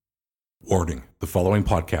Warning, the following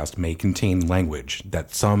podcast may contain language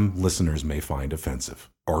that some listeners may find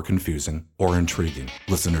offensive, or confusing, or intriguing.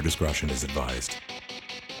 Listener discretion is advised.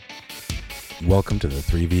 Welcome to the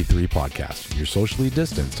 3v3 podcast, your socially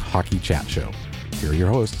distanced hockey chat show. Here are your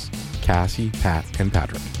hosts, Cassie, Pat, and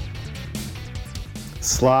Patrick.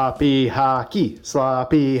 Sloppy hockey,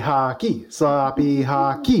 sloppy hockey, sloppy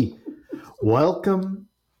hockey. Welcome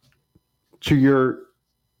to your,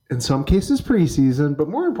 in some cases, preseason, but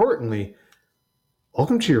more importantly,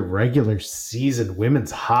 welcome to your regular season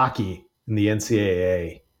women's hockey in the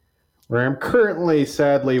NCAA, where I'm currently,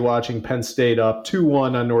 sadly, watching Penn State up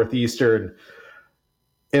 2-1 on Northeastern,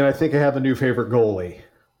 and I think I have a new favorite goalie,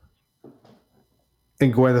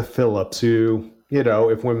 and Gwyneth Phillips, who, you know,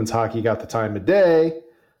 if women's hockey got the time of day,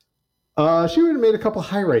 she would have made a couple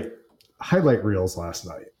highlight reels last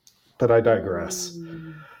night, but I digress.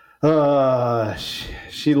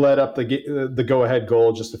 She led up the go-ahead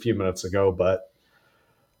goal just a few minutes ago, but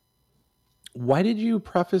Why did you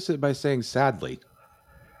preface it by saying sadly?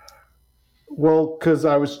 well, because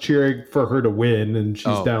I was cheering for her to win, and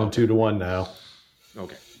she's down 2-1 now.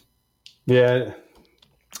 Okay. Yeah.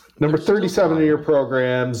 Number 37 in your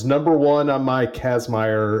programs, number 1 on my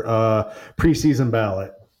Kazmaier preseason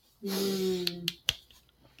ballot.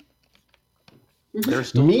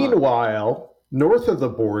 Meanwhile, north of the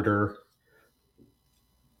border,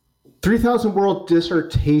 3,000 World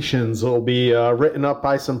Dissertations will be written up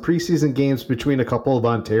by some preseason games between a couple of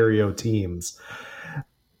Ontario teams.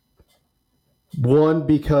 One,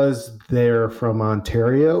 because they're from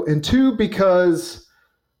Ontario, and two, because,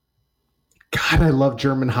 God, I love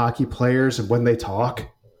German hockey players, and when they talk,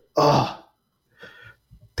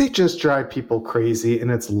 they just drive people crazy, and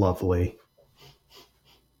it's lovely.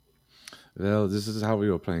 Well, this is how we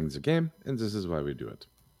were playing the game, and this is why we do it.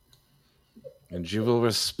 And you will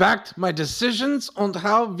respect my decisions on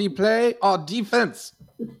how we play our defense.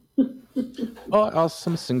 Or else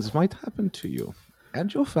some things might happen to you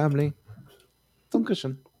and your family.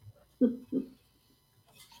 Dankeschön.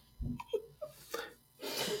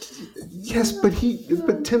 Yes, but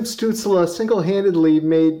Tim Stützle single-handedly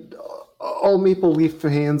made all Maple Leaf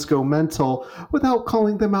fans go mental without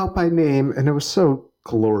calling them out by name, and it was so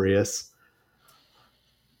glorious.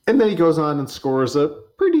 And then he goes on and scores a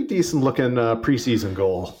pretty decent-looking preseason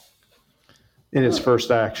goal in his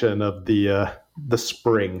first action of the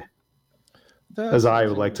spring, as I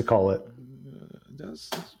would like to call it.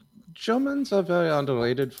 Germans are very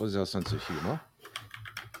underrated for their sense of humor.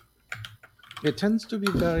 It tends to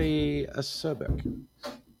be very acerbic.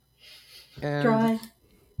 And dry.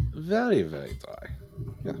 Very, very dry.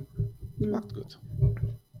 Yeah, not good.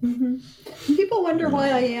 Mm-hmm. People wonder why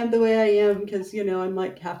I am the way I am because, you know, I'm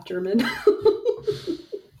like half German.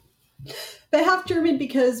 But half German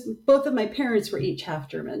because both of my parents were each half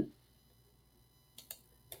German.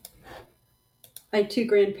 I had 2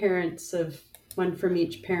 grandparents of one from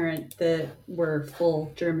each parent that were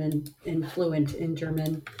full German and fluent in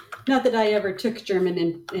German. Not that I ever took German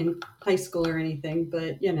in high school or anything,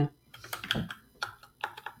 but, you know.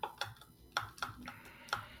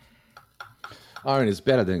 I mean, it's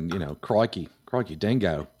better than, you know, crikey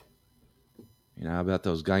dingo. You know, how about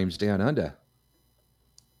those games down under?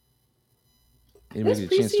 This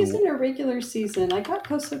preseason or regular season? I got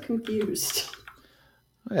so confused.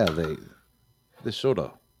 Yeah, they sort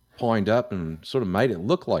of pined up and sort of made it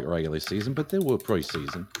look like regular season, but they were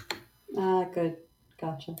preseason. Ah, good.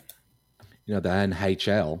 Gotcha. You know, the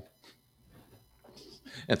NHL.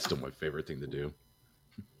 That's still my favorite thing to do.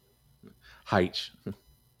 H.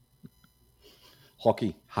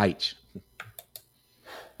 Hockey, H.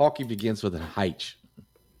 Hockey begins with an H.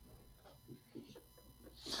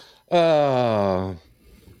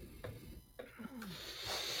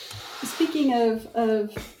 Speaking of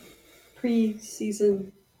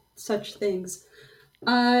preseason such things,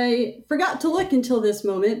 I forgot to look until this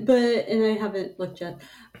moment, and I haven't looked yet.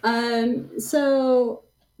 So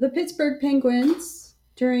the Pittsburgh Penguins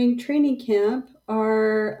during training camp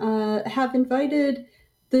have invited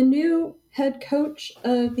the new head coach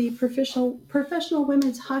of the Professional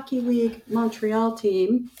Women's Hockey League Montreal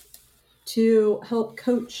team to help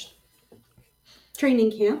coach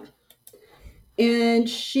training camp. And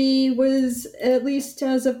she was, at least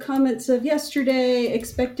as of comments of yesterday,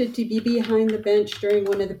 expected to be behind the bench during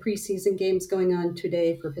one of the preseason games going on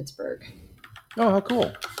today for Pittsburgh. Oh, how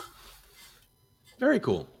cool. Very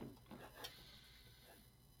cool.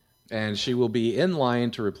 And she will be in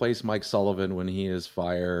line to replace Mike Sullivan when he is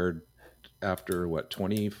fired after,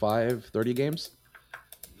 25, 30 games?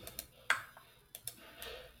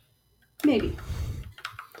 Maybe.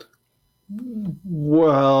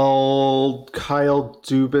 Well, Kyle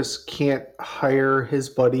Dubas can't hire his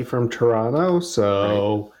buddy from Toronto,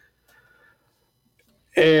 so...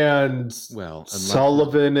 Right. And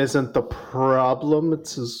Sullivan isn't the problem,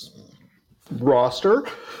 it's his roster.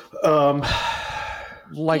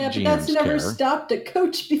 Like but GMs that's never care. stopped a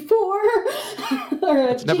coach before. Or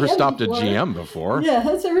it's never stopped before. A GM before. Yeah,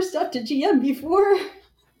 that's never stopped a GM before.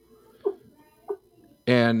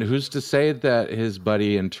 And who's to say that his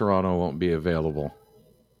buddy in Toronto won't be available?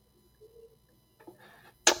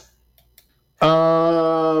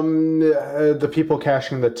 The people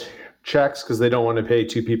cashing the checks because they don't want to pay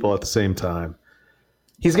two people at the same time.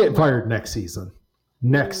 He's getting fired next season.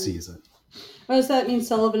 Season. What does that mean?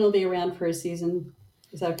 Sullivan will be around for a season.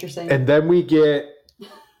 Is that what you're saying? And then we get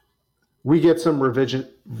some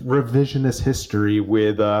revisionist history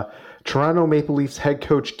with Toronto Maple Leafs head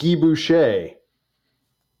coach Guy Boucher,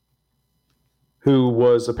 who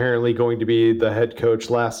was apparently going to be the head coach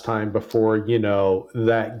last time before,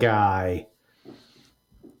 that guy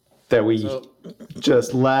that we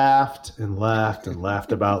just laughed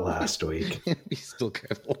about last week. we still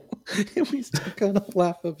kind of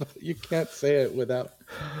laugh about it. You can't say it without,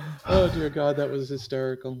 oh dear God, that was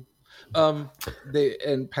hysterical.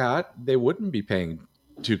 They wouldn't be paying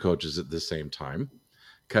two coaches at the same time,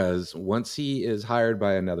 because once he is hired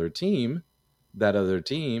by another team, that other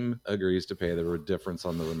team agrees to pay the difference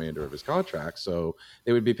on the remainder of his contract. So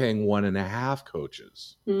they would be paying 1.5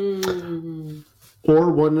 coaches. Mm-hmm.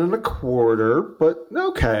 Or 1.25, but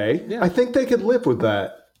okay. Yeah. I think they could live with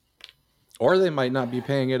that. Or they might not be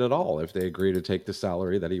paying it at all if they agree to take the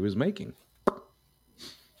salary that he was making.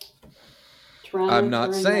 I'm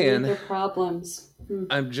not saying their problems.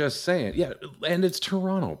 I'm just saying, yeah, and it's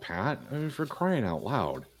Toronto, Pat. I mean, for crying out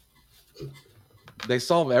loud. They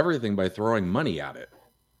solve everything by throwing money at it.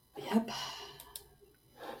 Yep.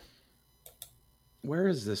 Where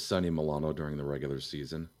is this Sonny Milano during the regular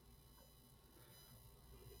season?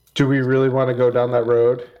 Do we really want to go down that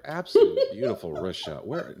road? Absolutely beautiful wrist shot.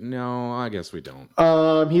 Where? No, I guess we don't.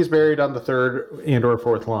 He's buried on the third and or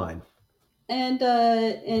fourth line.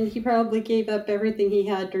 And he probably gave up everything he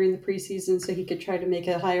had during the preseason so he could try to make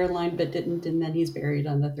a higher line, but didn't, and then he's buried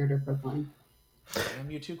on the third or fourth line.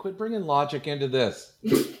 Damn, you two, quit bringing logic into this.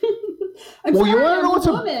 I'm sorry, I'm a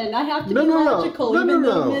woman. I have to be logical, even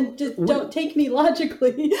though men just don't take me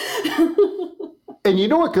logically. And you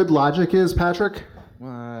know what good logic is, Patrick?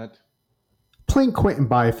 What? Playing Quinton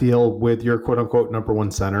Byfield with your quote-unquote number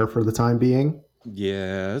one center for the time being.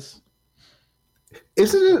 Yes.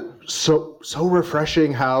 Isn't it so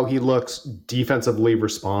refreshing how he looks defensively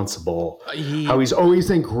responsible? How he's always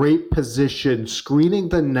in great position, screening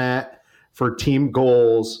the net for team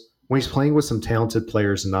goals when he's playing with some talented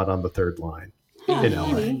players and not on the third line in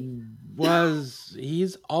LA.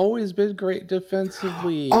 He's always been great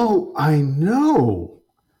defensively. Oh, I know.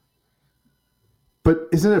 But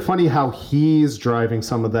isn't it funny how he's driving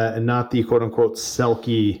some of that and not the quote-unquote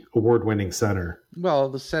Selke award-winning center? Well,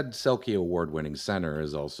 the said Selke award-winning center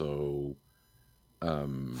is also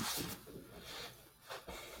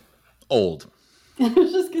old. I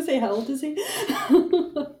was just going to say, how old is he?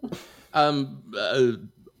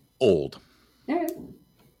 Old. All right.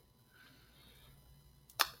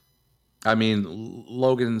 I mean,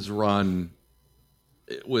 Logan's run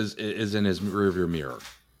is in his rearview mirror.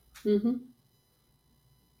 Mm-hmm.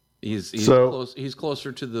 He's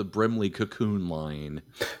closer to the Brimley Cocoon line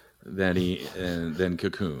than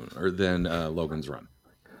Logan's run.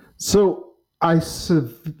 So I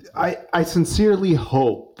sincerely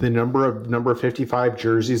hope the number 55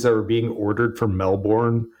 jerseys that were being ordered from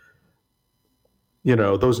Melbourne,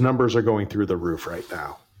 those numbers are going through the roof right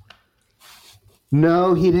now.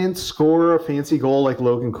 No, he didn't score a fancy goal like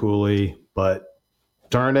Logan Cooley, but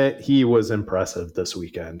darn it, he was impressive this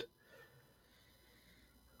weekend.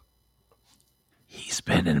 He's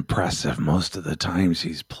been impressive most of the times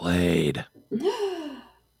he's played.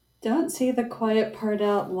 Don't say the quiet part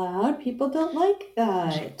out loud. People don't like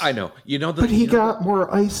that. I know. But he got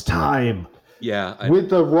more ice time. Yeah. With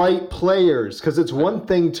the right players. Because it's one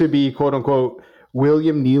thing to be, quote unquote,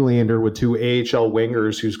 William Nylander with two AHL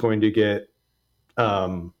wingers who's going to get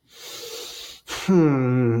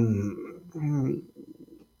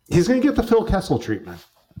he's going to get the Phil Kessel treatment.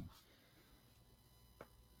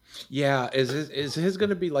 Yeah, is his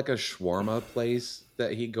going to be like a shawarma place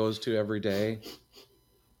that he goes to every day?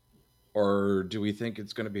 Or do we think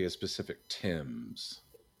it's going to be a specific Tim's?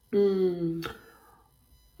 I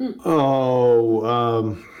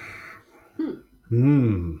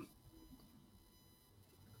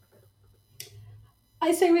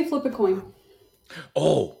say we flip a coin.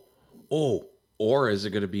 Oh, Or is it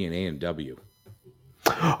going to be an A&W?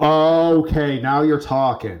 Okay, now you're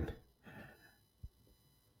talking.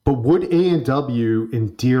 But would A&W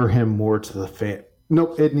endear him more to the fan?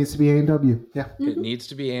 Nope, it needs to be A&W. Yeah. It needs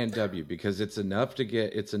to be A&W because it's enough to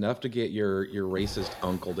get your racist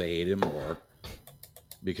uncle to hate him more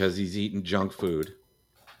because he's eating junk food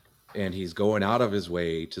and he's going out of his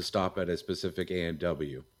way to stop at a specific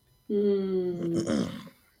A&W.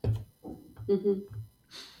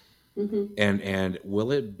 And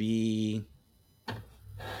will it be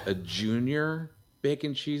a junior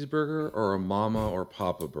bacon cheeseburger or a mama or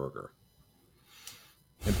papa burger?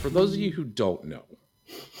 And for those of you who don't know,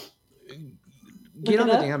 get on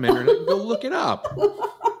the damn internet and go look it up.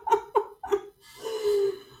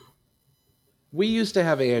 We used to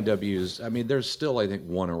have A&Ws. I mean, there's still, I think,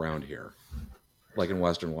 one around here, like in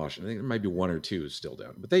Western Washington. I think there might be one or two still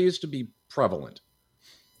down, but they used to be prevalent.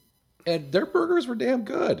 And their burgers were damn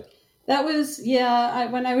good. That was,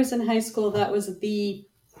 when I was in high school, that was the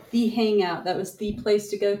hangout. That was the place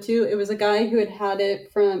to go to. It was a guy who had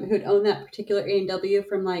owned that particular A&W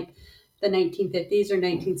from like the 1950s or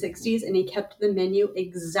 1960s, and he kept the menu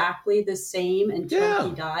exactly the same until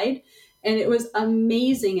he died. And it was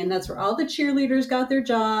amazing. And that's where all the cheerleaders got their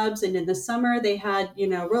jobs. And in the summer they had,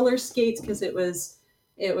 roller skates because it was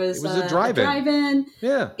a drive-in.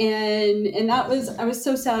 Yeah. And I was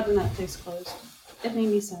so sad when that place closed. It made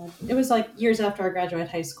me sad. It was like years after I graduated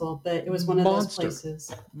high school, but it was one of those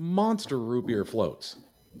places. Monster root beer floats.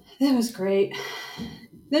 That was great.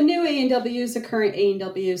 The new A&Ws, the current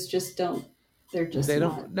A&Ws just don't. They're just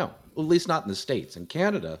not. No, at least not in the States. In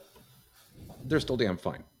Canada, they're still damn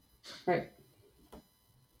fine. Right.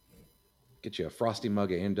 Get you a frosty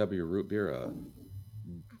mug of A&W root beer, a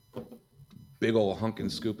big old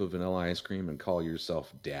hunkin' scoop of vanilla ice cream, and call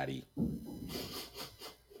yourself daddy.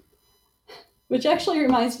 Which actually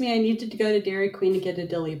reminds me, I needed to go to Dairy Queen to get a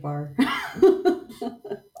dilly bar.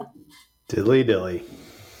 Dilly dilly.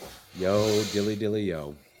 Yo, dilly dilly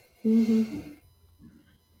yo. Mm-hmm.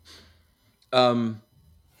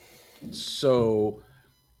 So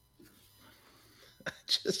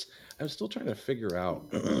I'm still trying to figure out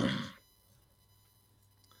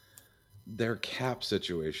their cap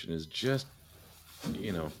situation is just,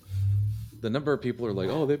 the number of people are like,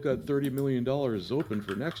 oh, they've got $30 million open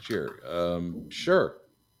for next year. Sure.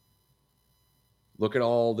 Look at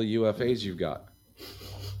all the UFAs you've got.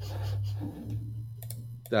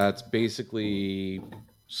 That's basically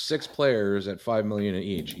 6 players at $5 million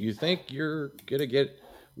each. You think you're gonna get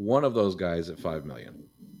one of those guys at $5 million?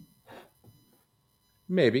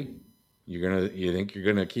 Maybe. You think you're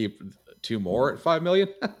gonna keep 2 more at $5 million?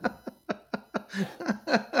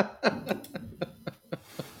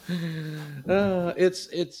 It's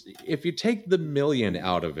if you take the million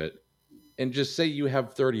out of it and just say you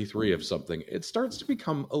have 33 of something, it starts to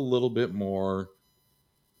become a little bit more,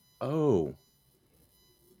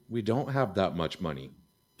 we don't have that much money.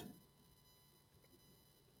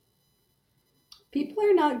 People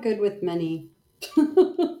are not good with money.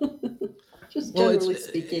 Just generally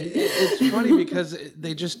speaking. It's funny because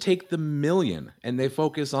they just take the million and they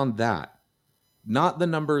focus on that. Not the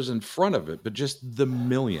numbers in front of it, but just the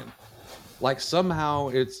million. Like somehow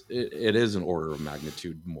it is an order of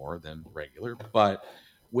magnitude more than regular. But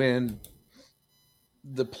when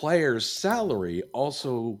the player's salary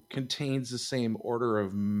also contains the same order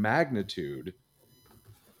of magnitude,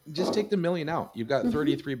 just take the million out. You've got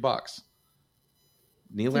 $33.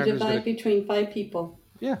 Nylander's divide between 5 people.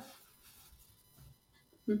 Yeah.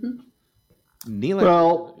 Mm-hmm.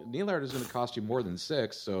 Nylander is going to cost you more than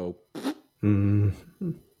 6, so.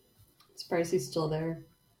 Surprised he's still there.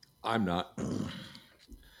 I'm not.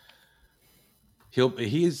 He'll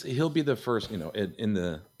be the first, in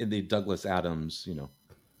the Douglas Adams,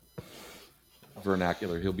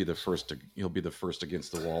 vernacular. He'll be the first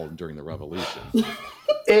against the wall during the revolution.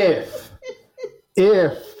 If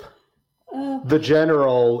the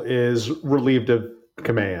general is relieved of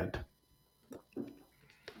command.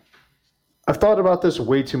 I've thought about this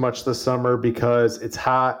way too much this summer because it's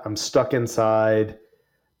hot. I'm stuck inside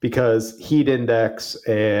because heat index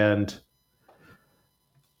and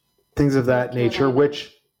things of that nature,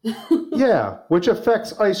 which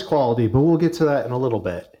affects ice quality, but we'll get to that in a little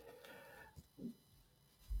bit.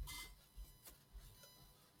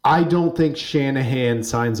 I don't think Shanahan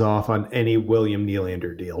signs off on any William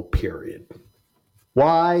Nylander deal, period.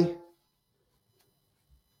 Why?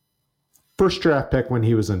 First draft pick when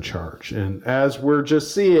he was in charge. And as we're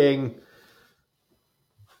just seeing,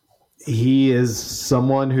 he is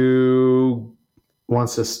someone who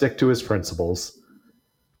wants to stick to his principles.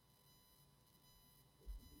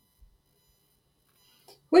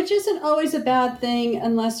 Which isn't isn't always a bad thing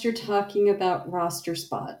unless you're talking about roster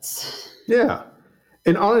spots. Yeah.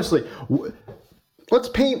 And honestly, let's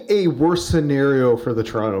paint a worse scenario for the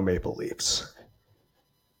Toronto Maple Leafs.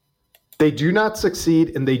 They do not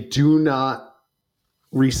succeed and they do not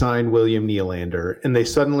re-sign William Nylander, and they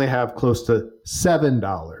suddenly have close to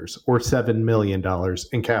 $7 or $7 million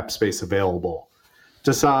in cap space available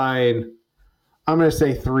to sign, I'm going to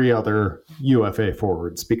say 3 other UFA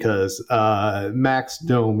forwards, because Max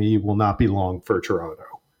Domi will not be long for Toronto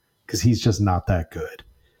because he's just not that good.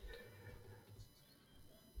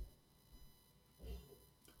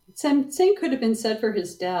 Same could have been said for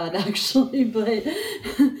his dad, actually, but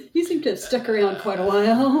he seemed to have stuck around quite a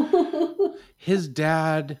while. His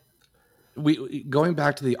dad, going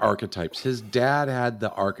back to the archetypes, his dad had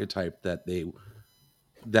the archetype that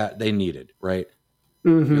they needed, right?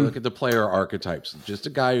 Mm-hmm. You look at the player archetypes, just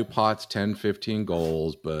a guy who pots 10, 15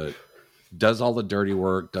 goals, but does all the dirty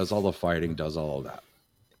work, does all the fighting, does all of that.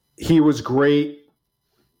 He was great,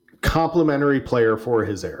 complimentary player for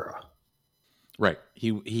his era. Right.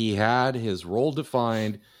 He had his role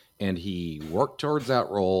defined, and he worked towards that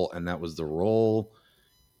role, and that was the role.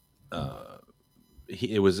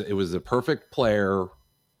 It was the perfect player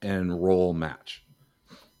and role match.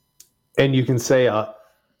 And you can say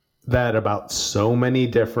that about so many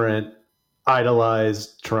different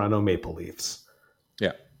idolized Toronto Maple Leafs.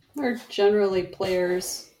 Yeah. Or generally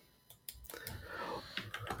players.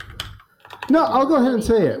 No, I'll go ahead and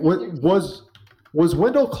say it. Was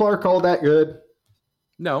Wendell Clark all that good?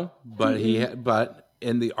 No, but but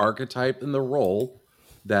in the archetype and the role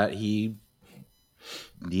that he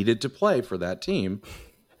needed to play for that team,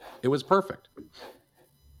 it was perfect.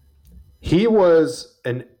 He was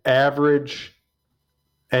an average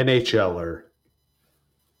NHLer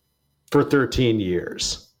for 13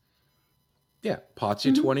 years. Yeah, pots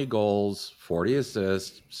you 20 goals, 40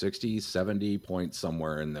 assists, 60, 70 points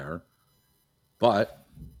somewhere in there. But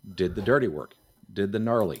did the dirty work, did the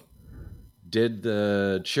gnarly, did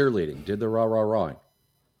the cheerleading, did the rah-rah-rahing.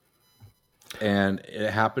 And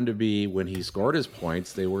it happened to be when he scored his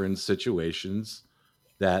points, they were in situations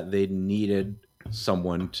that they needed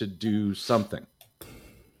someone to do something.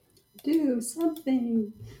 Do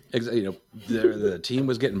something. You know, the team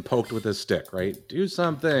was getting poked with a stick, right? Do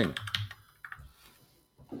something.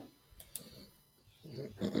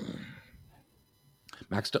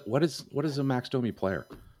 What is a Max Domi player?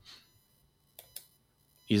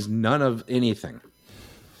 He's none of anything.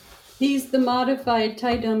 He's the modified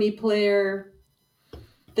Tie Domi player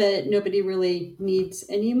that nobody really needs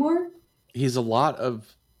anymore. He's a lot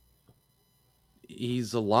of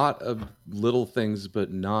little things,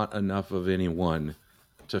 but not enough of any one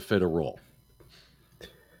to fit a role.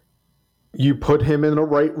 You put him in the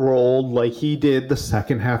right role, like he did the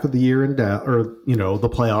second half of the year in the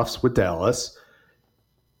playoffs with Dallas,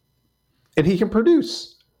 and he can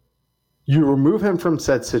produce. You remove him from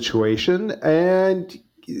said situation, and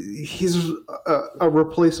he's a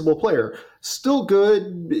replaceable player. Still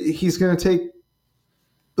good. He's going to take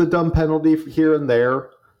the dumb penalty here and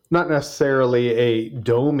there. Not necessarily a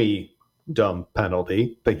Domi dumb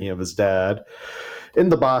penalty, thinking of his dad in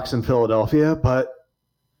the box in Philadelphia, but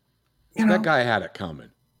that guy had it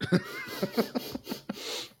coming.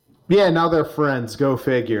 Yeah, now they're friends. Go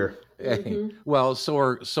figure. Mm-hmm. Well, so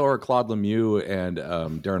are Claude Lemieux and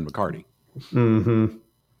Darren McCarty. Mm-hmm.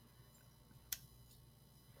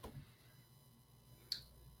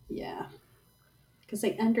 Yeah, because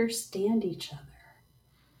they understand each other.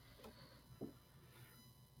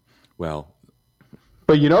 Well,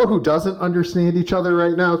 but you know who doesn't understand each other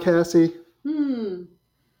right now, Cassie?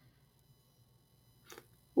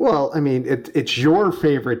 Well, I mean, it's your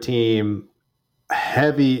favorite team.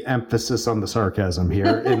 Heavy emphasis on the sarcasm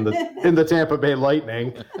here in the Tampa Bay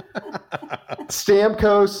Lightning.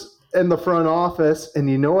 Stamkos and the front office, and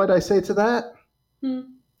you know what I say to that?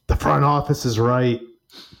 The front office is right.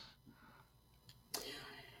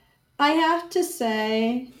 I have to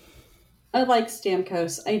say, I like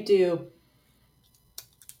Stamkos. I do.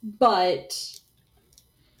 But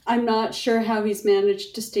I'm not sure how he's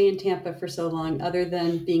managed to stay in Tampa for so long, other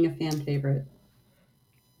than being a fan favorite.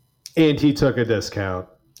 And he took a discount.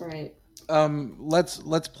 Right.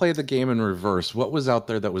 Let's play the game in reverse. What was out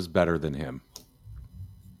there that was better than him?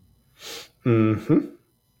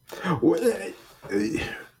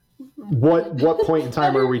 What point in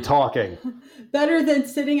time are we talking? Better than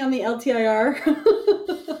sitting on the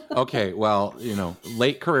LTIR. Okay, well,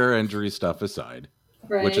 late career injury stuff aside,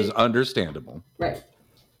 right, which is understandable. Right.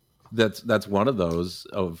 That's one of those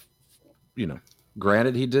of,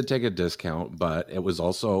 granted he did take a discount, but it was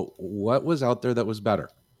also what was out there that was better.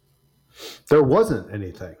 There wasn't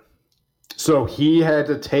anything. So he had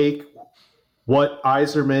to take what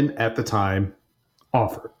Yzerman at the time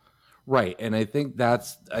offered. Right. And I think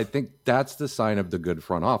that's the sign of the good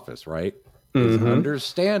front office, right? Is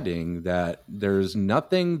understanding that there's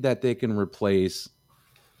nothing that they can replace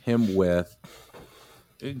him with,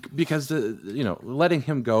 because letting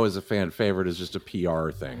him go as a fan favorite is just a PR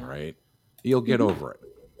thing, right? You'll get over it.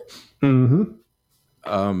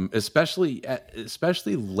 Especially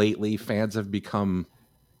lately, fans have become,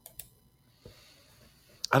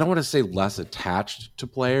 I don't want to say less attached to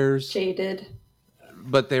players, Jaded,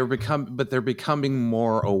 but they're becoming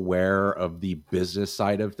more aware of the business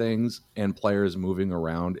side of things, and players moving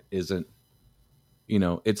around isn't,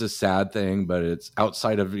 it's a sad thing, but it's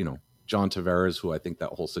outside of, John Tavares, who I think that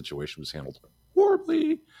whole situation was handled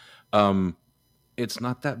horribly. It's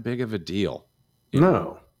not that big of a deal.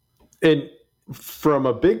 No. And from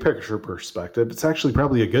a big picture perspective, it's actually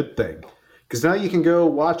probably a good thing, because now you can go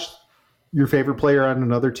watch your favorite player on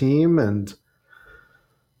another team and,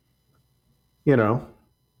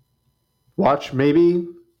 watch maybe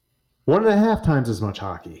 1.5 times as much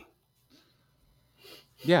hockey.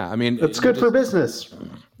 Yeah, I mean, it's good for business.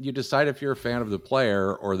 You decide if you're a fan of the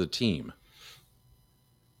player or the team.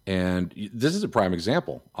 And this is a prime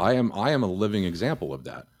example. I am a living example of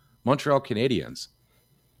that. Montreal Canadiens,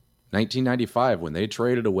 1995, when they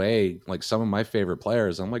traded away like some of my favorite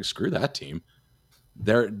players, I'm like, screw that team.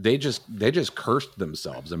 They just cursed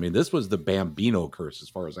themselves. I mean, this was the Bambino curse as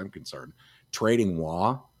far as I'm concerned. Trading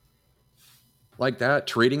Waugh like that,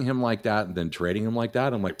 treating him like that, and then trading him like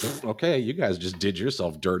that. I'm like, okay, you guys just did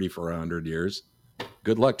yourself dirty for 100 years.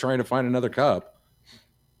 Good luck trying to find another cup.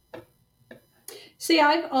 See,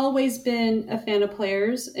 I've always been a fan of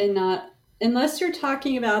players, and not, unless you're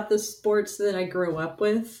talking about the sports that I grew up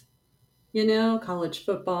with, college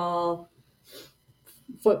football,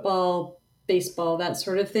 baseball, that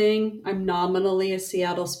sort of thing. I'm nominally a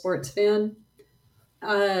Seattle sports fan.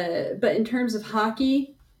 But in terms of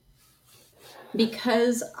hockey,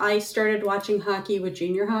 because I started watching hockey with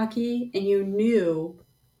junior hockey, and you knew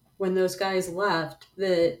when those guys left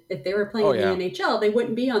that if they were playing in the NHL, they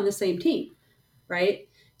wouldn't be on the same team, right?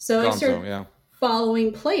 So I started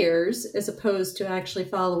following players as opposed to actually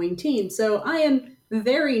following teams. So I am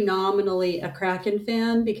very nominally a Kraken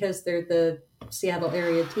fan because they're the Seattle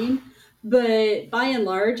area team. But by and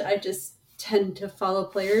large, I just tend to follow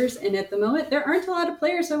players. And at the moment, there aren't a lot of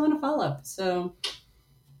players I want to follow. So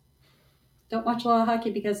don't watch a lot of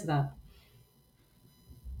hockey because of that.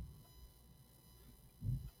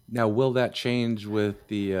 Now, will that change with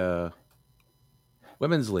the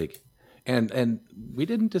Women's League? And we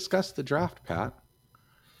didn't discuss the draft, Pat.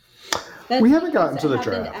 We haven't gotten to the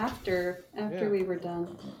draft. After we were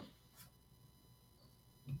done.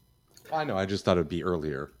 I know. I just thought it'd be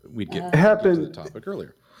earlier. We'd get to the topic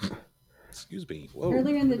earlier. Excuse me. Whoa.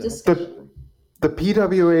 Earlier in the discussion. The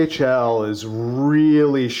PWHL is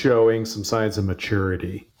really showing some signs of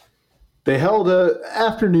maturity. They held an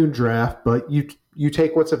afternoon draft, but you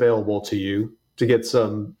take what's available to you to get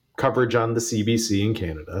some coverage on the CBC in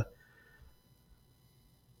Canada.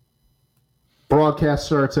 Broadcast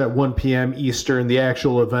starts at 1 p.m. Eastern. The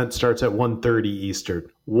actual event starts at 1:30 Eastern.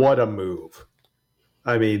 What a move.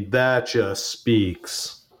 I mean, that just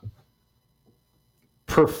speaks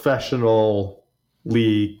professional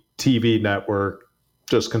league TV network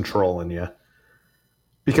just controlling you.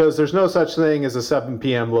 Because there's no such thing as a 7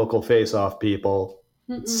 p.m. local face-off, people.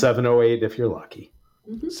 7:08 if you're lucky.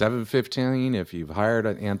 7:15 if you've hired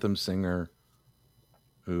an anthem singer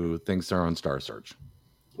who thinks they're on Star Search.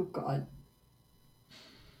 Oh, God.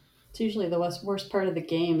 It's usually the worst part of the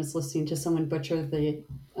game is listening to someone butcher the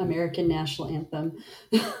American national anthem.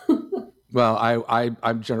 Well,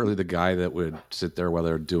 I'm generally the guy that would sit there while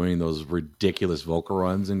they're doing those ridiculous vocal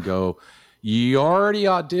runs and go, "You already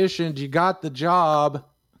auditioned. You got the job.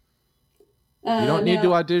 You don't need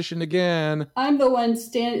to audition again." I'm the one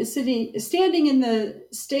standing in the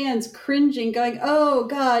stands, cringing, going, "Oh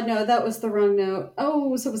God, no, that was the wrong note.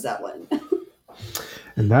 Oh, so was that one."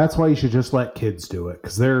 And that's why you should just let kids do it,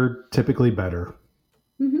 because they're typically better.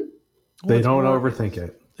 Mm-hmm. They don't overthink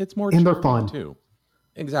it. It's more and they're fun too.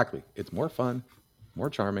 Exactly, it's more fun, more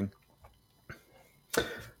charming.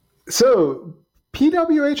 So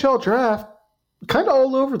PWHL draft, kind of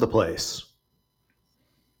all over the place.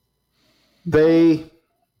 They,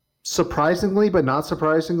 surprisingly but not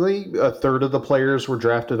surprisingly, a third of the players were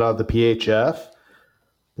drafted out of the PHF.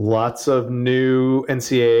 Lots of new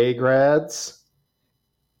NCAA grads.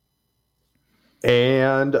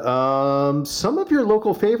 And some of your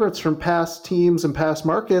local favorites from past teams and past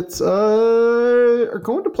markets are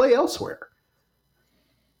going to play elsewhere.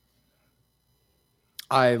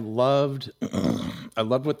 I loved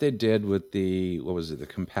what they did with the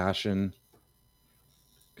compassion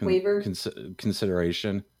waiver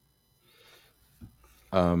consideration.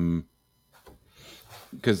 Because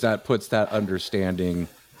that puts that understanding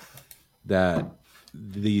that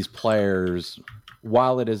these players,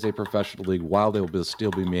 while it is a professional league, while they'll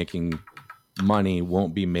still be making money,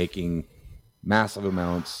 won't be making massive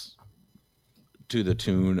amounts to the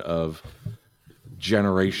tune of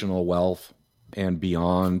generational wealth and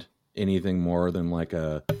beyond anything more than like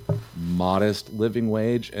a modest living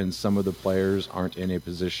wage. And some of the players aren't in a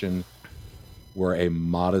position where a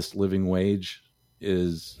modest living wage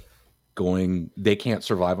is they can't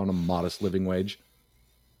survive on a modest living wage.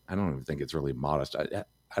 I don't even think it's really modest. I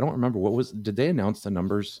don't remember did they announce the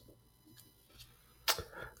numbers?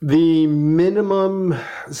 The minimum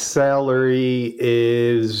salary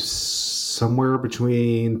is somewhere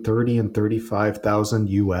between 30 and 35,000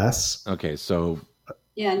 US. Okay, so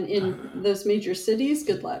yeah, and in those major cities,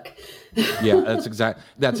 good luck. Yeah, that's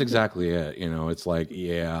exactly it. It's like,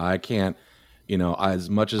 yeah, I can't, as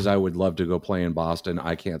much as I would love to go play in Boston,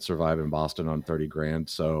 I can't survive in Boston on 30 grand.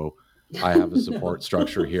 So I have a support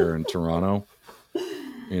structure here in Toronto.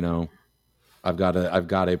 I've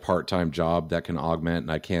got a part-time job that can augment,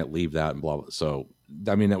 and I can't leave that and blah, blah. So,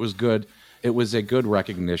 I mean, it was good. It was a good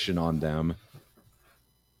recognition on them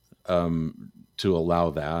to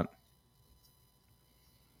allow that.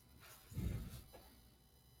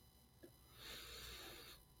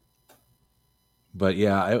 But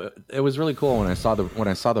yeah, it was really cool when I saw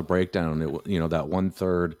the breakdown. That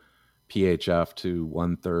 1/3 PHF to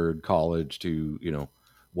 1/3 college to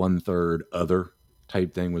 1/3 other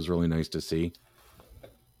type thing was really nice to see.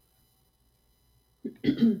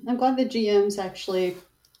 I'm glad the GMs actually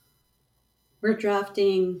were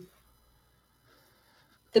drafting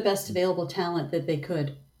the best available talent that they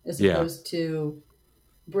could, as opposed to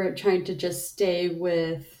trying to just stay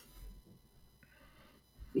with.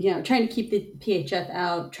 Trying to keep the PHF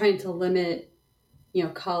out, trying to limit,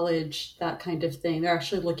 college, that kind of thing. They're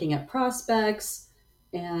actually looking at prospects,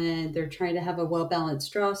 and they're trying to have a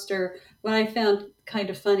well-balanced roster. What I found kind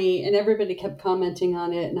of funny, and everybody kept commenting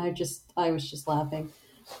on it, and I was just laughing,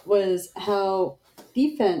 was how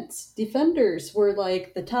defenders were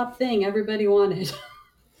like the top thing everybody wanted.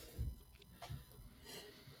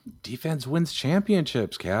 Defense wins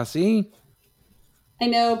championships, Cassie. I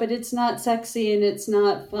know, but it's not sexy and it's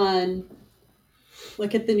not fun.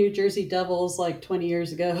 Look at the New Jersey Devils like 20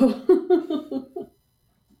 years ago.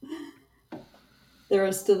 The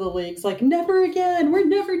rest of the league's like, never again. We're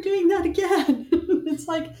never doing that again. It's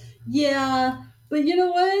like, yeah, but you know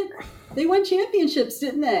what? They won championships,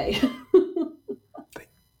 didn't they?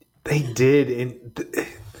 They did. And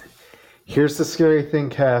here's the scary thing,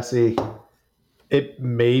 Cassie. It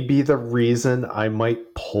may be the reason I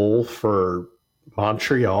might pull for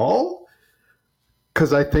Montreal,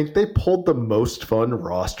 because I think they pulled the most fun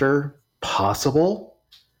roster possible.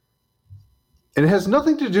 And it has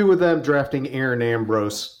nothing to do with them drafting Aaron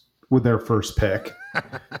Ambrose with their first pick.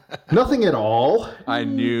 Nothing at all. I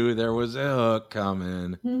knew there was a hook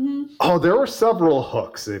coming. Mm-hmm. Oh, there were several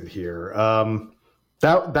hooks in here.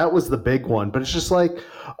 That was the big one. But it's just like,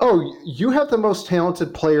 oh, you have the most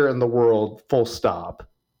talented player in the world, full stop.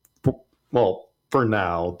 Well, for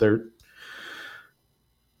now, there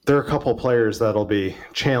are a couple players that'll be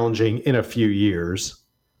challenging in a few years.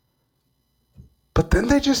 But then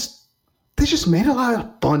they just made a lot of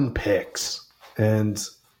fun picks. And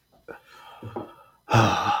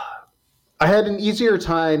I had an easier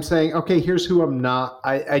time saying, okay, here's who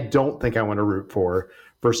I don't think I want to root for,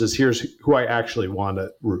 versus here's who I actually want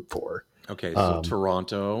to root for. Okay, so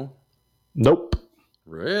Toronto? Nope.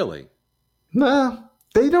 Really? Nah,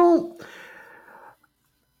 they don't.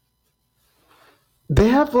 They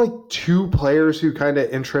have like two players who kind of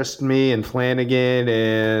interest me, in Flanagan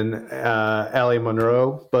and Ali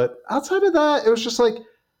Monroe. But outside of that, it was just like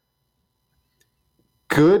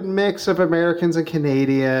good mix of Americans and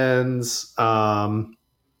Canadians. I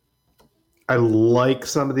like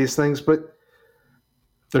some of these things, but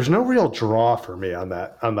there's no real draw for me on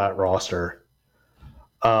that roster.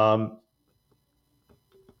 Well,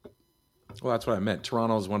 that's what I meant.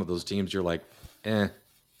 Toronto is one of those teams you're like, eh.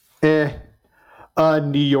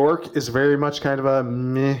 New York is very much kind of a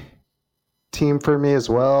meh team for me as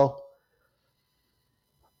well.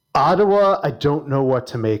 Ottawa, I don't know what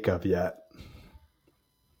to make of yet.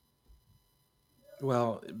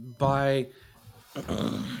 Well, by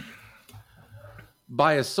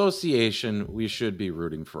association, we should be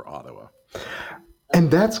rooting for Ottawa.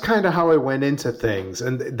 And that's kind of how I went into things.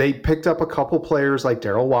 And they picked up a couple players like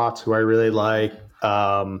Daryl Watts, who I really like.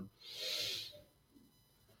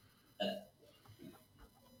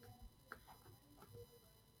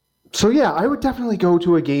 So yeah, I would definitely go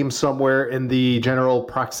to a game somewhere in the general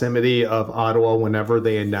proximity of Ottawa whenever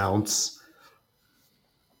they announce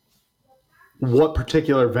what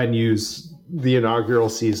particular venues the inaugural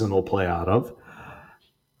season will play out of.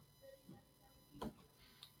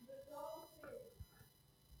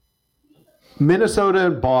 Minnesota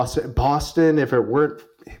and Boston, if it weren't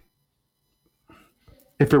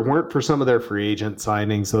for some of their free agent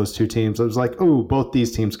signings, those two teams, I was like, oh, both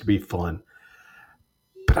these teams could be fun.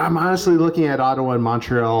 But I'm honestly looking at Ottawa and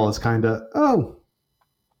Montreal as kind of,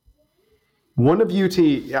 one of you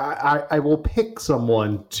I will pick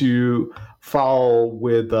someone to follow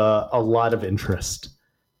with a lot of interest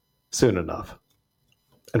soon enough.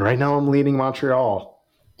 And right now I'm leaning Montreal.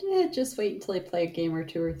 Yeah, just wait until they play a game or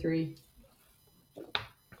two or three.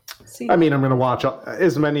 I mean, I'm going to watch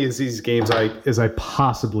as many of these games as I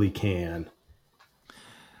possibly can.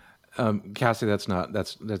 Cassie, that's not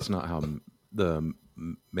how the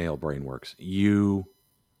male brain works. You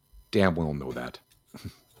damn well know that.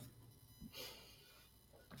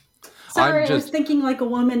 Sorry, I was thinking like a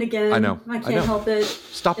woman again. I know. I can't help it.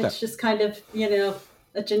 Stop that. It's just kind of,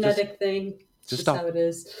 a genetic thing. It's just stop. how it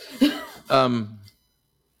is.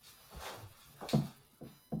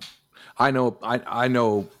 I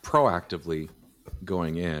know proactively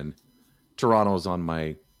going in, Toronto's on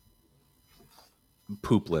my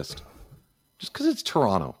poop list. Just because it's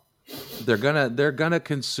Toronto. They're gonna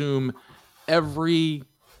consume every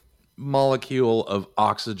molecule of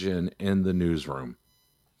oxygen in the newsroom.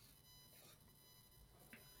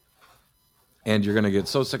 And you're gonna get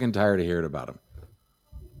so sick and tired of hearing about them.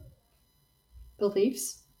 The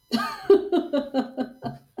Leafs?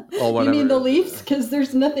 Oh, whatever. You mean the Leafs? Because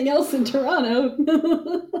there's nothing else in Toronto.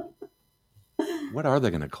 What are they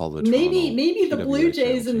going to call the maybe the PWHL Blue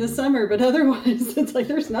Jays in the team? summer, but otherwise it's like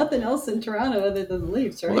there's nothing else in Toronto other than the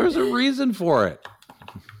Leafs, right? Well, there's a reason for it.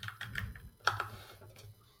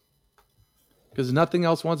 Because nothing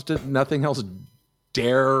else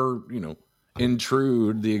dare,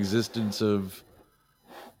 intrude the existence of.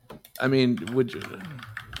 I mean,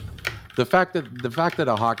 the fact that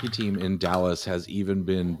a hockey team in Dallas has even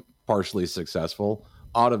been partially successful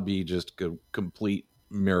ought to be just a complete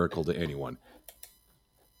miracle to anyone.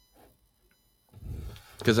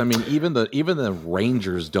 Because I mean, even the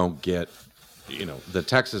Rangers don't get, the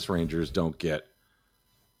Texas Rangers don't get,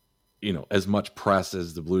 as much press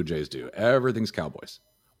as the Blue Jays do. Everything's Cowboys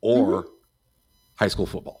or high school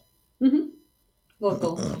football. Mm-hmm.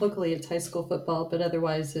 Locally, it's high school football, but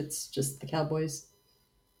otherwise, it's just the Cowboys.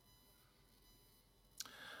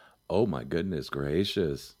 Oh my goodness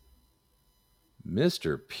gracious.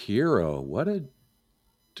 Mr. Piro, what a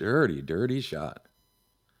dirty, dirty shot.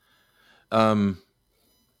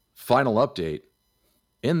 Final update.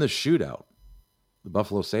 In the shootout, the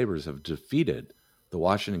Buffalo Sabres have defeated the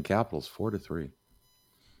Washington Capitals 4-3.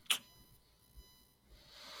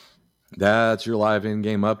 That's your live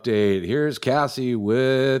in-game update. Here's Cassie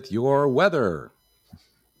with your weather.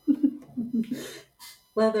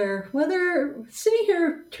 Weather. Sitting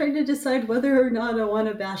here trying to decide whether or not I want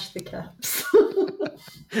to bash the Caps.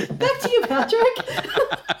 Back to you, Patrick.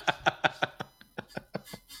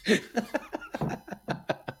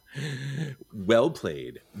 Well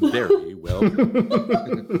played. Very well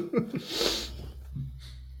played.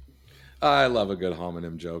 I love a good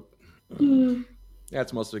homonym joke.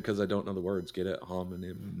 That's mostly because I don't know the words. Get it?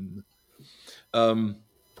 Homonym.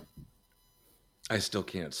 I still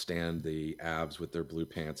can't stand the Avs with their blue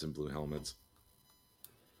pants and blue helmets.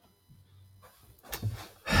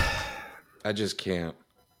 I just can't.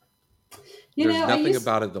 There's nothing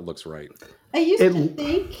about it that looks right. I used to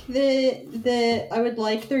think that I would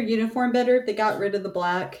like their uniform better if they got rid of the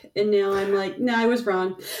black, and now I'm like, no, I was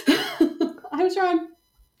wrong. I was wrong.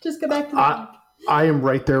 Just go back to the black. I am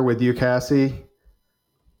right there with you, Cassie.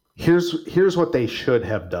 Here's what they should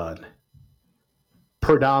have done.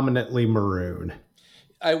 Predominantly maroon.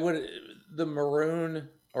 The maroon,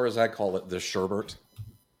 or as I call it, the sherbet.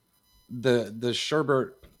 The sherbet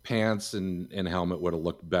pants and helmet would have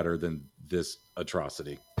looked better than this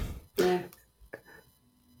atrocity. Yeah.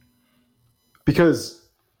 Because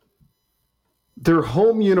their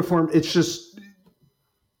home uniform, it's just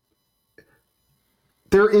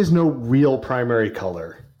there is no real primary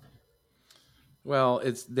color. Well,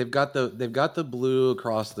 they've got the blue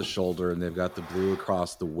across the shoulder and they've got the blue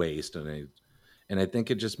across the waist, and I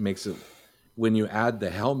think it just makes it, when you add the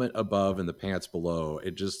helmet above and the pants below,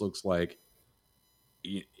 it just looks like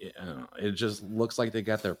they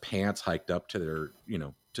got their pants hiked up to their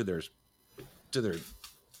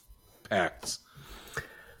pecs.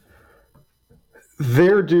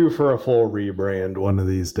 They're due for a full rebrand one of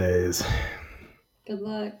these days. Good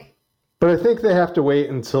luck. But I think they have to wait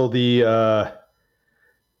until the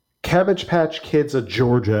Cabbage Patch Kids of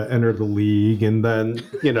Georgia enter the league, and then,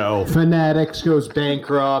 Fanatics goes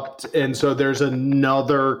bankrupt, and so there's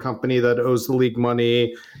another company that owes the league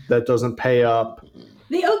money that doesn't pay up.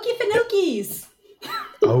 The Okefenokis.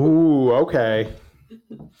 Oh, okay.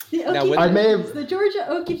 The Georgia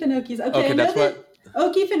Okefenokis. Okay, I know that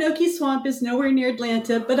Okefenokee Swamp is nowhere near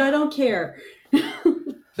Atlanta, but I don't care.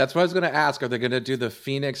 That's what I was going to ask. Are they going to do the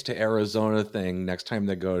Phoenix to Arizona thing next time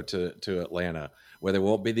they go to Atlanta, where there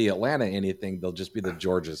won't be the Atlanta anything, they'll just be the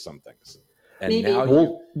Georgia somethings? And maybe.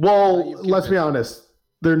 Let's be honest.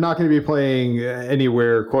 They're not going to be playing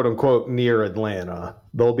anywhere, quote unquote, near Atlanta.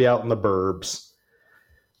 They'll be out in the burbs.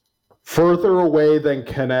 Further away than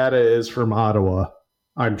Canada is from Ottawa,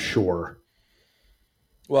 I'm sure.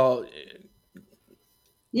 Well,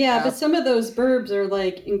 yeah, but some of those burbs are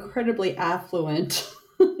like incredibly affluent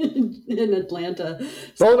in Atlanta.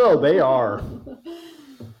 Oh, no, they are.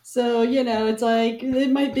 So, it's like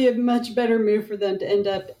it might be a much better move for them to end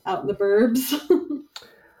up out in the burbs.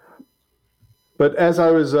 But as I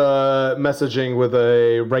was messaging with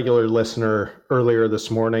a regular listener earlier this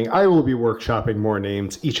morning, I will be workshopping more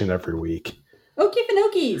names each and every week.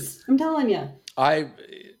 Okefenokis, I'm telling you.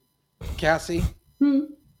 Cassie,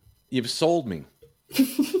 you've sold me.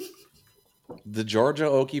 The Georgia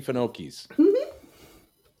Okefenokis. Mm-hmm.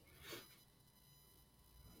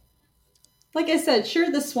 Like I said,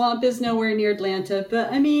 sure, the swamp is nowhere near Atlanta,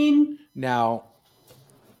 but I mean... Now,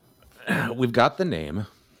 we've got the name.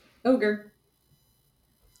 Ogre.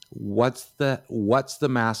 What's the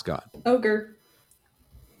mascot? Ogre.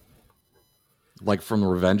 Like from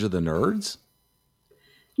Revenge of the Nerds?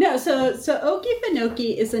 No, so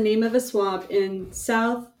Okefenokee is the name of a swamp in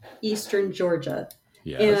southeastern Georgia.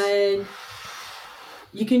 Yes. And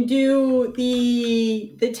you can do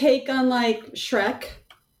the take on like Shrek,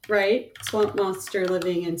 right? Swamp monster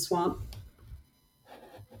living in swamp.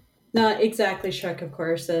 Not exactly Shrek, of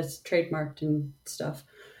course. That's trademarked and stuff.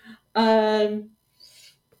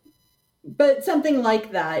 But something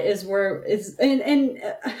like that is where is and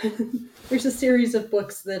there's a series of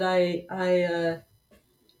books that I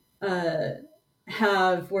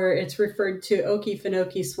have where it's referred to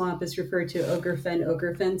Okefenokee Swamp is referred to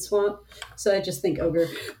Ogrfen Swamp. So I just think ogre.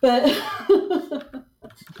 But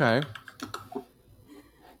okay.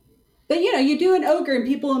 But you do an ogre and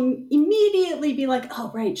people immediately be like,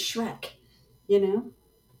 "Oh, right, Shrek."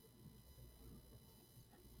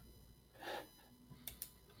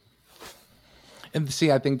 And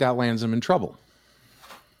see, I think that lands them in trouble.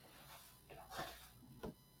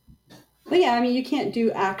 But yeah, I mean, you can't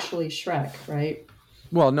do actually Shrek, right?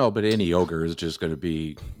 Well, no, but any ogre is just going to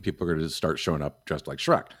be, people are going to start showing up dressed like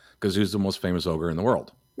Shrek, because who's the most famous ogre in the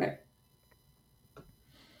world? Right.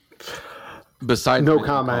 Besides Mitch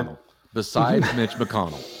McConnell. Besides Mitch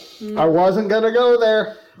McConnell. I wasn't going to go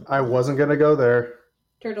there.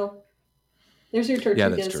 Turtle. There's your Tortugas. Yeah,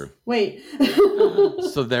 that's true. Wait.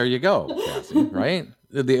 So there you go, Cassie, right?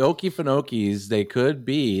 The Okefenokis,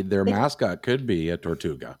 their mascot could be a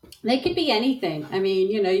Tortuga. They could be anything. I mean,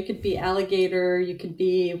 you could be alligator, you could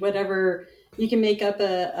be whatever. You can make up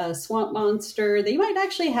a swamp monster. They might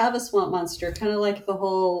actually have a swamp monster, kind of like the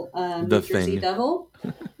whole New Jersey Devil.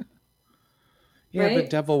 Yeah, right? but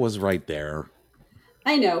Devil was right there.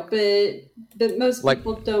 I know, but most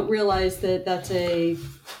people don't realize that that's a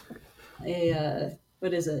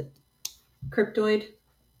what is it? Cryptoid?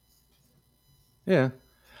 Yeah.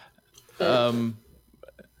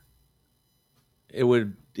 It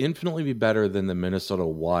would infinitely be better than the Minnesota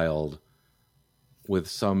Wild with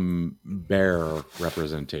some bear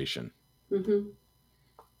representation. Mm-hmm.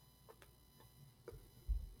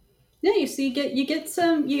 Yeah, you get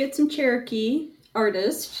some Cherokee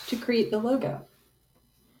artists to create the logo.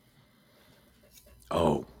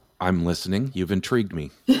 Oh, I'm listening. You've intrigued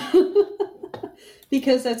me.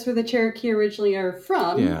 Because that's where the Cherokee originally are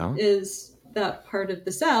from, is that part of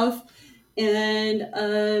the South.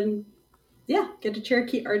 And, get a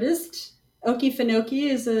Cherokee artist. Okefenokee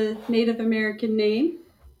is a Native American name.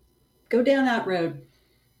 Go down that road.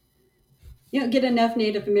 You don't get enough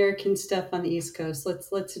Native American stuff on the East Coast.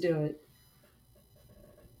 Let's do it.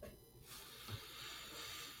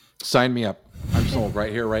 Sign me up. I'm sold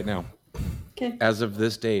right here, right now. Okay. As of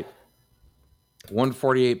this date,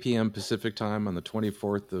 1:48 p.m. Pacific time on the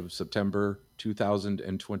 24th of September,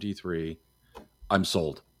 2023. I'm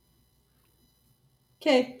sold.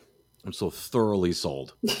 Okay. I'm so thoroughly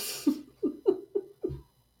sold.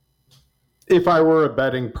 If I were a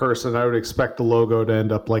betting person, I would expect the logo to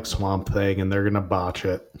end up like Swamp Thing, and they're going to botch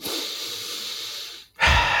it.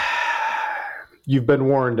 You've been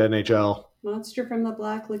warned, NHL. Monster from the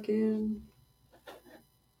Black Lagoon.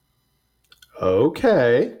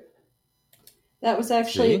 Okay. That was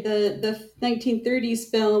actually the 1930s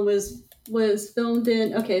film was filmed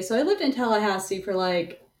in. Okay, so I lived in Tallahassee for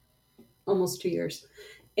like almost 2 years,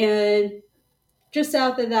 and just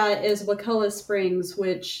south of that is Wakulla Springs,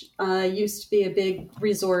 which used to be a big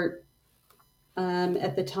resort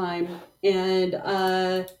at the time, and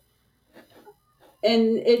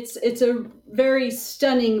it's a very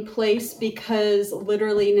stunning place because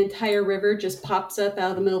literally an entire river just pops up out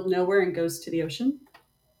of the middle of nowhere and goes to the ocean.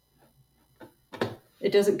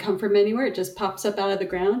 It doesn't come from anywhere. It just pops up out of the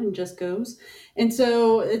ground and just goes. And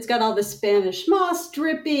so it's got all the Spanish moss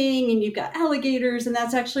dripping, and you've got alligators, and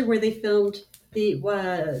that's actually where they filmed the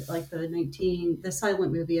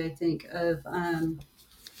silent movie, I think, of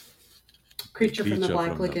Creature from the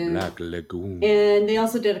Black Lagoon. And they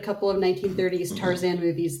also did a couple of 1930s Tarzan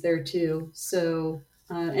movies there too. So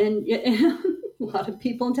and a lot of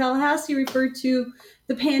people in Tallahassee refer to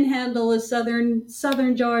the Panhandle as southern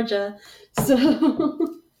Georgia.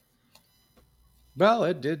 So, well,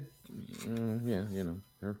 it did. Yeah,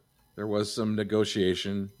 there was some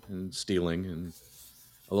negotiation and stealing and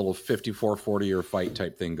a little 54-40 fight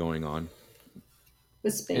type thing going on.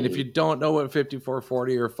 With Spain. And if you don't know what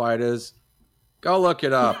 54-40 fight is, go look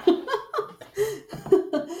it up.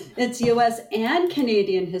 It's U.S. and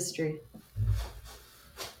Canadian history.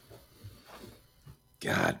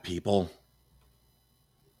 God, people.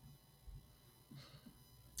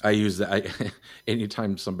 I use that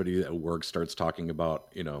anytime somebody at work starts talking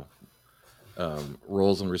about,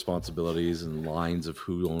 roles and responsibilities and lines of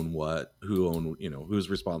who own what, who's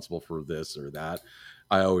responsible for this or that.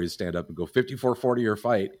 I always stand up and go 54-40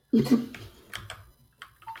 fight.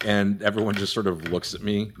 And everyone just sort of looks at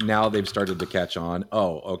me. Now they've started to catch on.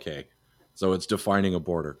 Oh, okay. So it's defining a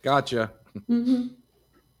border. Gotcha. Mm-hmm.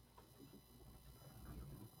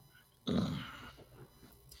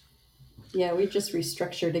 Yeah, we just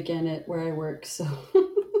restructured again at where I work. So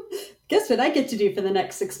guess what I get to do for the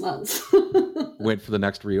next 6 months? Wait for the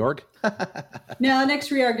next reorg? No, next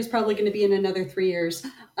reorg is probably going to be in another 3 years.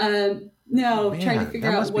 Trying to figure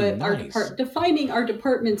out what defining our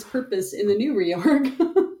department's purpose in the new reorg.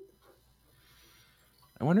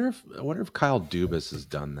 I wonder if Kyle Dubas has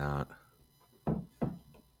done that.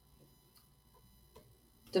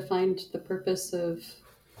 Defined the purpose of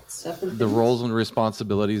stuff and the roles and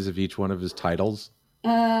responsibilities of each one of his titles.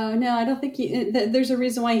 No, I don't think there's a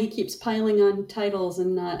reason why he keeps piling on titles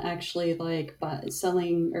and not actually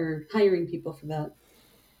selling or hiring people for that.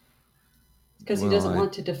 Because he doesn't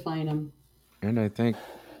want to define them. And I think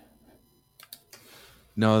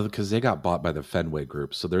no, because they got bought by the Fenway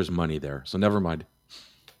Group, so there's money there. So never mind.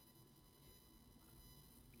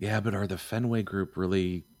 Yeah, but are the Fenway Group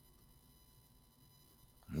really?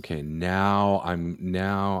 Okay, now I'm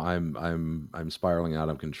spiraling out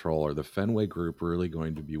of control. Are the Fenway Group really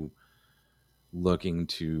going to be looking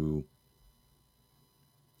to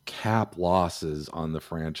cap losses on the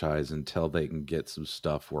franchise until they can get some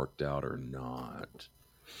stuff worked out or not?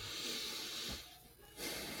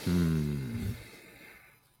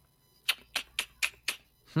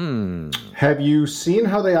 Have you seen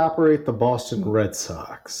how they operate the Boston Red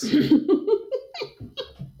Sox?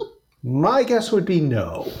 My guess would be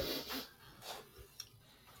no.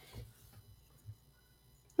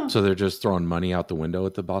 So they're just throwing money out the window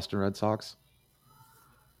at the Boston Red Sox?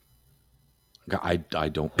 I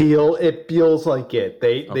don't feel it feels like it.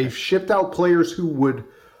 They've shipped out players who would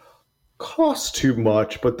cost too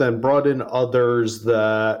much, but then brought in others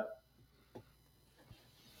that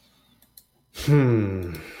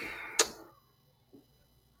You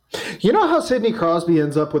know how Sidney Crosby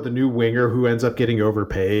ends up with a new winger who ends up getting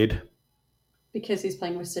overpaid? Because he's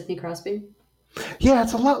playing with Sidney Crosby? Yeah,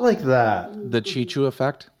 it's a lot like that. The Chichu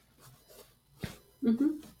effect?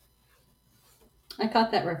 Mm-hmm. I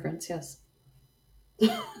caught that reference, yes.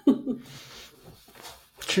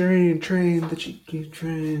 Train, the cheeky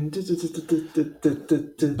train. But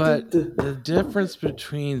the difference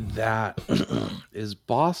between that is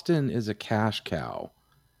Boston is a cash cow.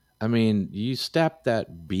 I mean, you step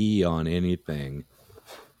that B on anything,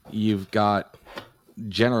 you've got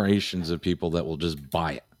generations of people that will just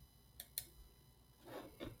buy it.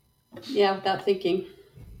 Yeah, without thinking.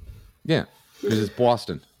 Yeah, because it's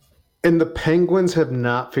Boston. And the Penguins have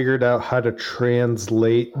not figured out how to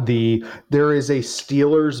translate there is a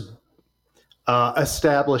Steelers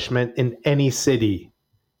establishment in any city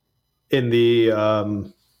in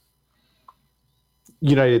the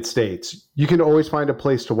United States. You can always find a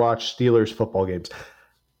place to watch Steelers football games.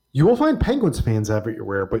 You will find Penguins fans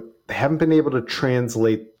everywhere, but they haven't been able to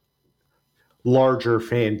translate larger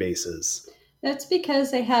fan bases. That's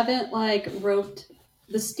because they haven't roped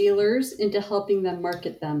the Steelers into helping them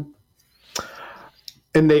market them.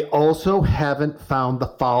 And they also haven't found the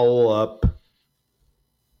follow-up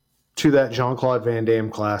to that Jean-Claude Van Damme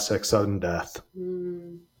classic, Sudden Death.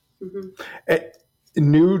 Mm-hmm.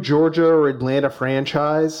 New Georgia or Atlanta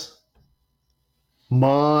franchise,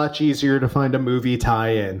 much easier to find a movie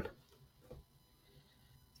tie-in.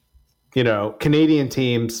 Canadian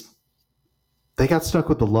teams, they got stuck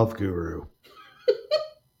with the Love Guru.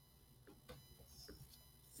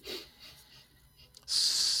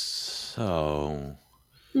 So,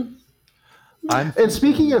 and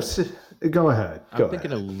speaking of, go ahead. I'm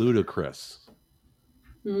thinking of Ludacris.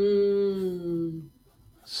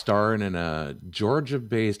 Starring in a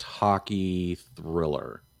Georgia-based hockey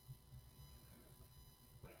thriller.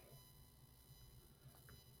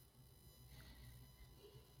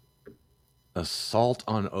 Assault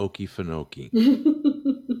on Okefenokee.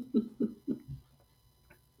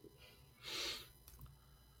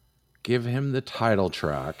 Give him the title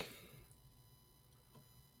track.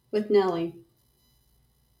 With Nelly.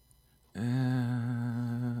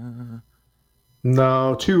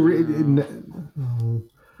 No,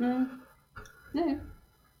 No.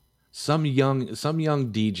 Some young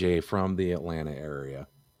DJ from the Atlanta area.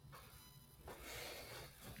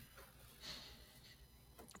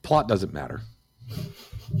 Plot doesn't matter.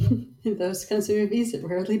 In those kinds of movies, it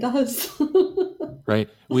rarely does. Right?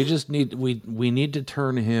 We just need we need to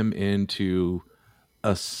turn him into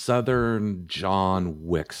a Southern John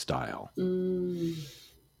Wick style.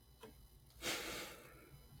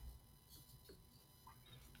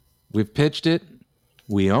 We've pitched it.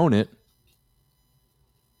 We own it.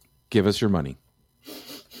 Give us your money.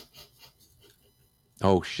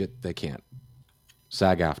 Oh, shit, they can't.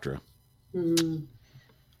 SAG-AFTRA.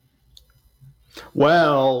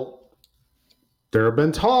 Well, there have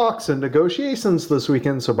been talks and negotiations this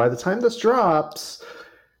weekend, so by the time this drops,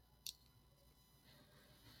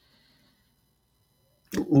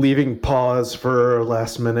 leaving pause for a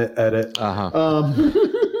last-minute edit.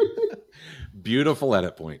 Beautiful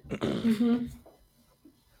edit point.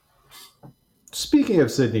 Speaking of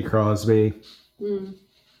Sidney Crosby,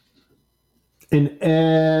 in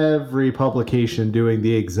every publication doing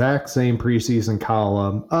the exact same preseason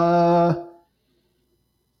column,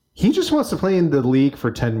 he just wants to play in the league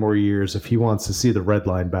for 10 more years if he wants to see the red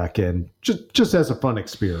line back in, just as a fun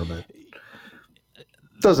experiment.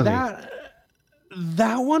 Doesn't he?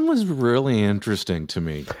 That one was really interesting to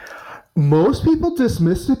me. Most people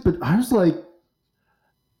dismissed it, but I was like,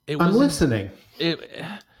 I'm listening.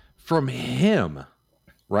 From him,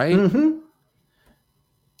 right? Mm-hmm.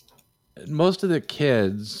 Most of the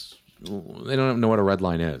kids, they don't know what a red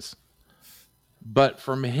line is. But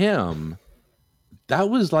from him, that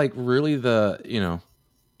was really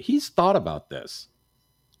he's thought about this.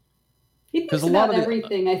 He thinks about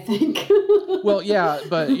everything, I think. Well, yeah,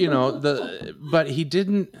 but but he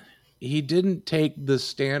didn't take the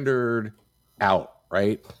standard out,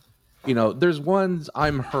 right? There's ones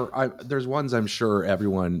there's ones I'm sure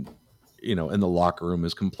everyone, in the locker room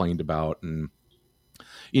has complained about, and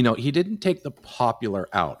he didn't take the popular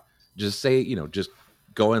out. Just say, just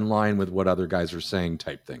go in line with what other guys are saying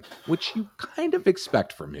type thing, which you kind of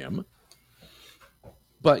expect from him.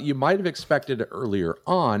 But you might have expected it earlier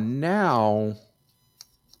on. Now,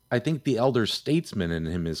 I think the elder statesman in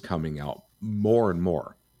him is coming out more and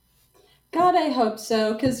more. God, I hope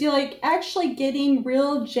so. Because you're actually getting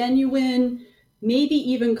real, genuine, maybe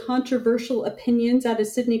even controversial opinions out of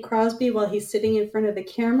Sidney Crosby while he's sitting in front of the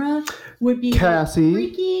camera would be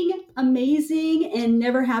freaking amazing and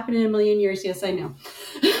never happen in a million years. Yes, I know.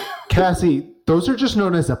 Cassie, those are just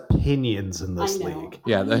known as opinions in this league.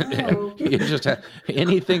 Yeah, you just have,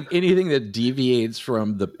 anything that deviates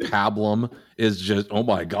from the pablum is just, oh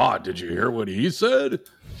my God, did you hear what he said?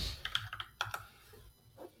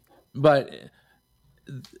 But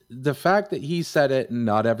the fact that he said it and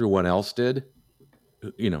not everyone else did,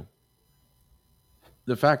 the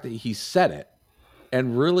fact that he said it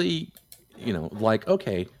and really,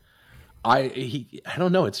 okay, I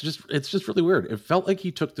don't know. It's just really weird. It felt like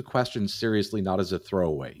he took the question seriously, not as a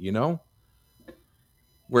throwaway,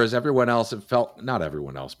 Whereas everyone else, it felt, not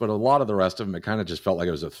everyone else, but a lot of the rest of them, it kind of just felt like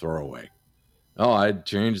it was a throwaway. Oh, I'd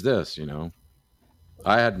change this,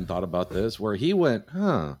 I hadn't thought about this. Where he went,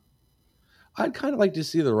 I'd kind of like to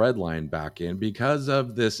see the red line back in because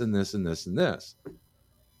of this and this and this and this.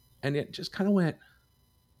 And it just kind of went,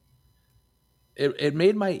 it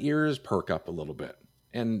made my ears perk up a little bit.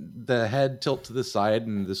 And the head tilt to the side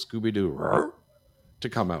and the Scooby-Doo to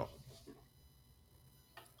come out.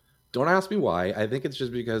 Don't ask me why. I think it's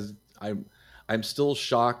just because I'm still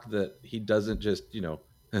shocked that he doesn't just,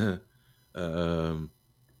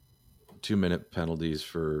 2-minute penalties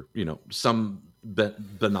for, some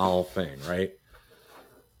banal thing, right?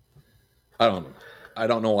 I don't know. I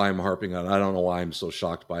don't know why I'm harping on it. I don't know why I'm so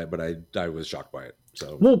shocked by it, but I was shocked by it.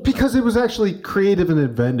 So, well, because it was actually creative and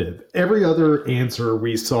inventive. Every other answer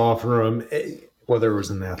we saw from, whether it was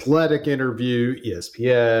an athletic interview,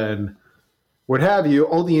 ESPN, what have you,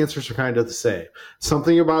 all the answers are kind of the same.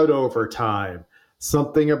 Something about overtime,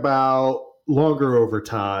 something about longer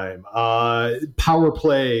overtime, power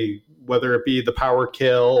play, whether it be the power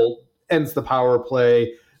kill, ends the power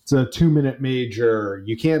play, it's a 2-minute major,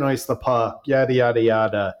 you can't ice the puck, yada, yada,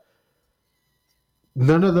 yada.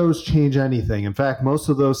 None of those change anything. In fact, most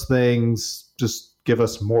of those things just give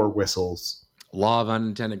us more whistles. Law of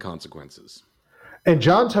unintended consequences. And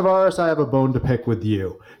John Tavares, I have a bone to pick with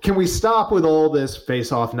you. Can we stop with all this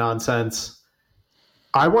face-off nonsense?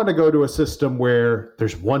 I want to go to a system where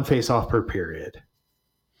there's one face-off per period.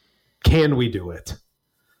 Can we do it?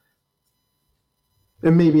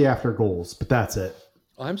 And maybe after goals, but that's it.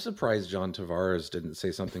 I'm surprised John Tavares didn't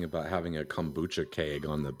say something about having a kombucha keg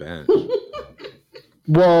on the bench.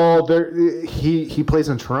 Well, he plays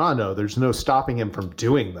in Toronto. There's no stopping him from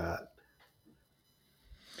doing that.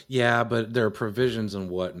 Yeah, but there are provisions on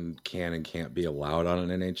what can and can't be allowed on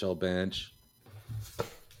an NHL bench.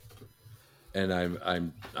 And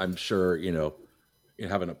I'm sure,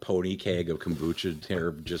 having a pony keg of kombucha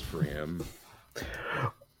there just for him.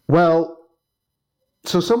 Well,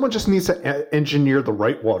 so someone just needs to engineer the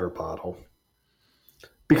right water bottle.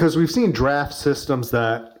 Because we've seen draft systems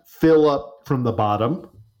that fill up from the bottom.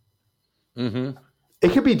 Mm-hmm.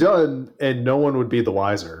 It could be done and no one would be the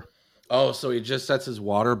wiser. Oh, so he just sets his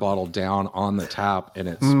water bottle down on the tap and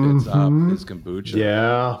it spits up his kombucha.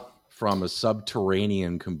 Yeah. From a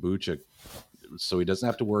subterranean kombucha. So he doesn't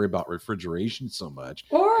have to worry about refrigeration so much.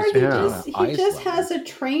 Or he just has a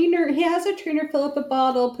trainer. He has a trainer fill up a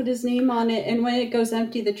bottle, put his name on it, and when it goes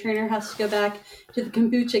empty, the trainer has to go back to the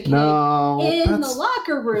kombucha keg in the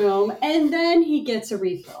locker room, and then he gets a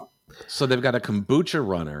refill. So they've got a kombucha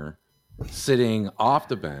runner sitting off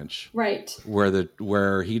the bench, right?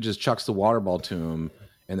 Where he just chucks the water bottle to him,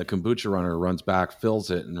 and the kombucha runner runs back, fills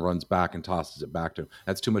it, and runs back and tosses it back to him.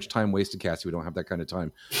 That's too much time wasted, Cassie. We don't have that kind of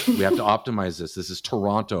time. We have to optimize this. This is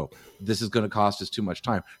Toronto. This is going to cost us too much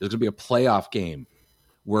time. There's going to be a playoff game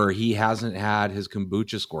where he hasn't had his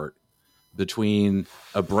kombucha squirt between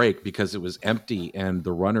a break because it was empty and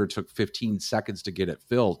the runner took 15 seconds to get it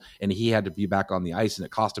filled, and he had to be back on the ice, and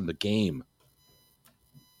it cost him the game.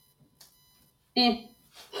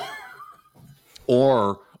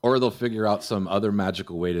 Or they'll figure out some other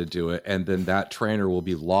magical way to do it, and then that trainer will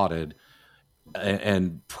be lauded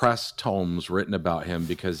and press tomes written about him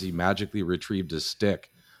because he magically retrieved a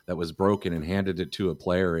stick that was broken and handed it to a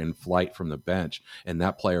player in flight from the bench, and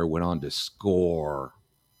that player went on to score.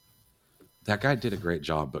 That guy did a great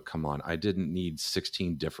job, but come on, I didn't need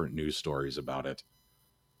 16 different news stories about it.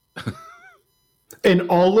 And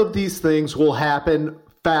all of these things will happen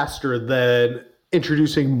faster than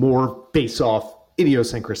introducing more face-off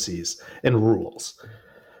idiosyncrasies and rules.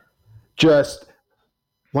 Just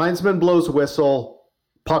linesman blows a whistle,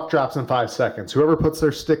 puck drops in 5 seconds. Whoever puts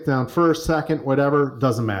their stick down first, second, whatever,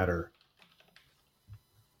 doesn't matter.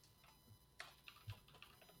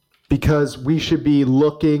 Because we should be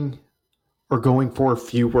looking or going for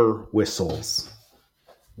fewer whistles.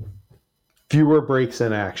 Fewer breaks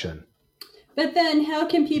in action. But then how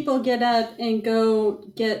can people get up and go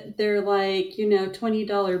get their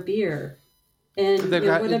 $20 beer? And what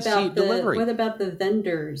about the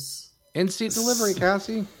vendors? In-seat delivery,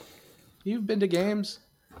 Cassie. You've been to games.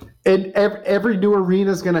 And every new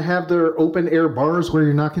arena is going to have their open air bars where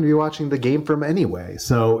you're not going to be watching the game from anyway.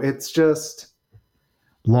 So it's just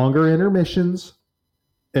longer intermissions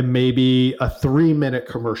and maybe a 3-minute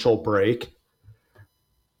commercial break.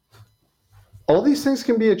 All these things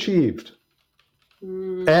can be achieved.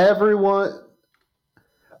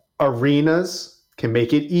 Arenas can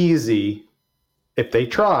make it easy if they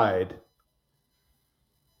tried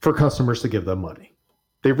for customers to give them money.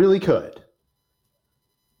 They really could.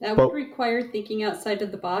 That would require thinking outside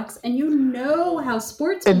of the box, and how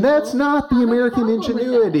sports and that's not the American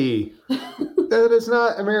ingenuity. That is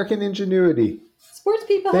not American ingenuity. Sports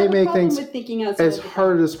people have a problem with thinking outside as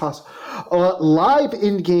hard as possible. Live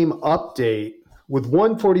in-game update. With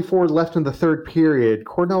 1:44 left in the third period,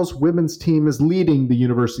 Cornell's women's team is leading the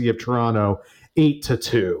University of Toronto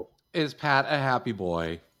 8-2. Is Pat a happy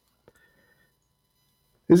boy?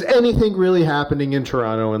 Is anything really happening in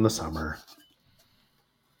Toronto in the summer?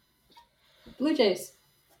 Blue Jays.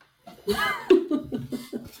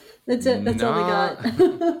 That's it. That's all we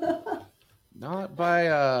got. Not by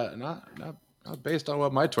not based on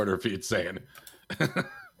what my Twitter feed's saying.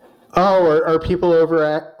 Oh, are people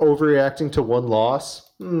overreacting to one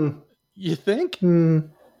loss? You think?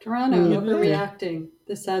 Toronto overreacting.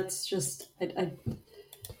 That's just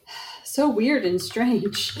so weird and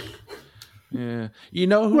strange. Yeah. You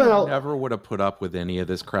know who never would have put up with any of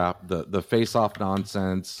this crap? The face-off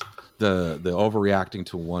nonsense, the overreacting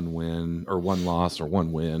to one win or one loss or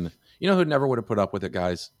one win. You know who never would have put up with it,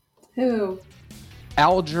 guys? Who?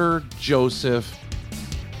 Alger Joseph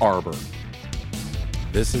Arbor.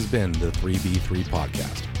 This has been the 3v3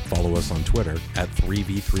 Podcast. Follow us on Twitter at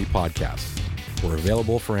 3v3 Podcast. We're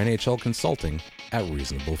available for NHL consulting at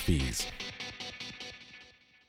reasonable fees.